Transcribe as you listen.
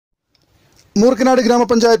മൂർക്കനാട്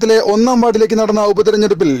ഗ്രാമപഞ്ചായത്തിലെ 1ാം വാർഡിലേക്ക് നടന്ന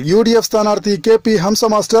ഉപതെരഞ്ഞെടുപ്പിൽ UDF സ്ഥാനാർത്ഥി KP ഹംസ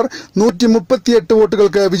മാസ്റ്റർ 138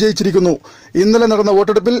 വോട്ടുകൾക്ക് വിജയിച്ചിരിക്കുന്നു. ഇന്നലെ നടന്ന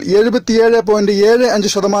വോട്ടെടുപ്പിൽ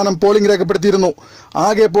 77.75% പോളിംഗ് രേഖപ്പെടുത്തിയിരുന്നു.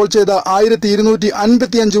 ആകെ പോൾ ചെയ്ത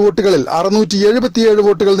 1255 വോട്ടുകളിൽ 677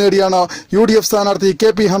 വോട്ടുകൾ നേടിയാണ് UDF സ്ഥാനാർത്ഥി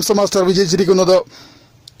KP ഹംസ മാസ്റ്റർ വിജയിച്ചിരിക്കുന്നത്.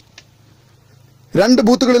 2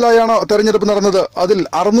 ബൂത്തുകളിലായാണ് തെരഞ്ഞെടുപ്പ് നടന്നത്. അതിൽ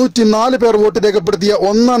 604 പേർ വോട്ട് രേഖപ്പെടുത്തിയ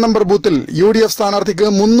 1ാം നമ്പർ ബൂത്തിൽ UDF സ്ഥാനാർത്ഥിക്ക്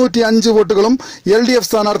 305 വോട്ടുകളും LDF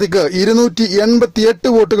സ്ഥാനാർത്ഥിക്ക്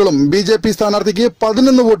 288 വോട്ടുകളും BJP സ്ഥാനാർത്ഥിക്ക്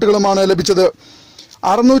 11 വോട്ടുകളുമാണ് ലഭിച്ചത്.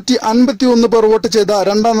 651 പേർ വോട്ട് ചെയ്ത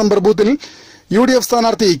 2ാം നമ്പർ ബൂത്തിൽ UDF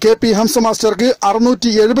സ്ഥാനാർത്ഥി KP ഹംസ മാസ്റ്റർക്ക്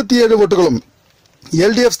 677 വോട്ടുകളും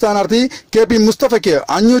LDF സ്ഥാനാർത്ഥി KP മുസ്തഫയ്ക്ക്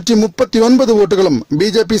 539 വോട്ടുകളും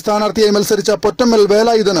BJP സ്ഥാനാർത്ഥിയായി മത്സരിച്ച പൊറ്റമ്മൽ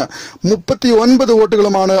വേലായുധന് 39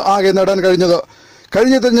 വോട്ടുകളുമാണ് ആകെ നേടാൻ കഴിഞ്ഞത്.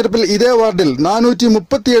 കഴിഞ്ഞ തെരഞ്ഞെടുപ്പിൽ ഇതേ വാർഡിൽ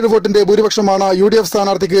 437 വോട്ടിന്റെ ഭൂരിപക്ഷമാണ് UDF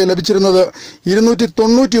സ്ഥാനാർത്ഥിക്ക് ലഭിച്ചിരുന്നത്.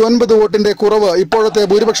 299 വോട്ടിന്റെ കുറവ് ഇപ്പോഴത്തെ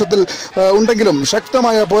ഭൂരിപക്ഷത്തിൽ ഉണ്ടെങ്കിലും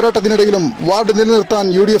ശക്തമായ പോരാട്ടത്തിനിടയിലും വാർഡ് നിലനിർത്താൻ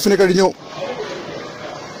UDFന് കഴിഞ്ഞു.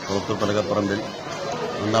 പലകപ്പറമ്പിൽ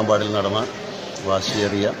 1ാം വാർഡിൽ നടന്ന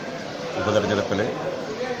വാശിയേറിയ ഉപതെരഞ്ഞെടുപ്പിൽ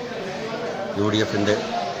UDFന്റെ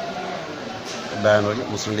ബാനറിൽ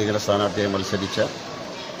മുസ്ലിം ലീഗിലെ സ്ഥാനാർത്ഥിയായി മത്സരിച്ച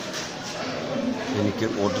എനിക്ക്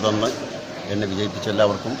വോട്ട് തന്ന് എന്നെ വിജയിപ്പിച്ച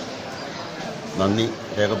എല്ലാവർക്കും നന്ദി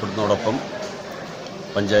രേഖപ്പെടുത്തുന്നതോടൊപ്പം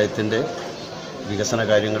പഞ്ചായത്തിൻ്റെ വികസന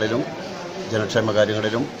കാര്യങ്ങളിലും ജനക്ഷേമ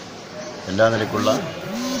കാര്യങ്ങളിലും എല്ലാ നിലയ്ക്കുള്ള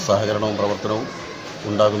സഹകരണവും പ്രവർത്തനവും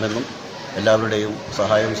ഉണ്ടാകുമെന്നും എല്ലാവരുടെയും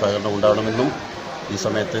സഹായവും സഹകരണവും ഉണ്ടാകണമെന്നും ഈ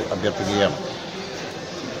സമയത്ത് അഭ്യർത്ഥിക്കുകയാണ്.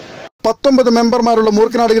 19 മെമ്പർമാരുള്ള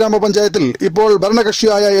മൂർക്കനാട് ഗ്രാമപഞ്ചായത്തിൽ ഇപ്പോൾ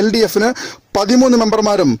ഭരണകക്ഷിയായ LDFന് 13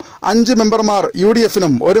 മെമ്പർമാരും 5 മെമ്പർമാർ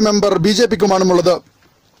UDFനും 1 മെമ്പർ BJPക്കുമാണുള്ളത്.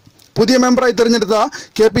 പുതിയ മെമ്പറായി തെരഞ്ഞെടുത്ത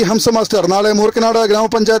KP ഹംസ മാസ്റ്റർ നാളെ മൂർക്കനാട്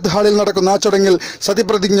ഗ്രാമപഞ്ചായത്ത് ഹാളിൽ നടക്കുന്ന ചടങ്ങിൽ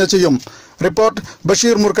സത്യപ്രതിജ്ഞ ചെയ്യും. റിപ്പോർട്ട്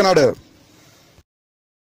ബഷീർ, മൂർക്കനാട്.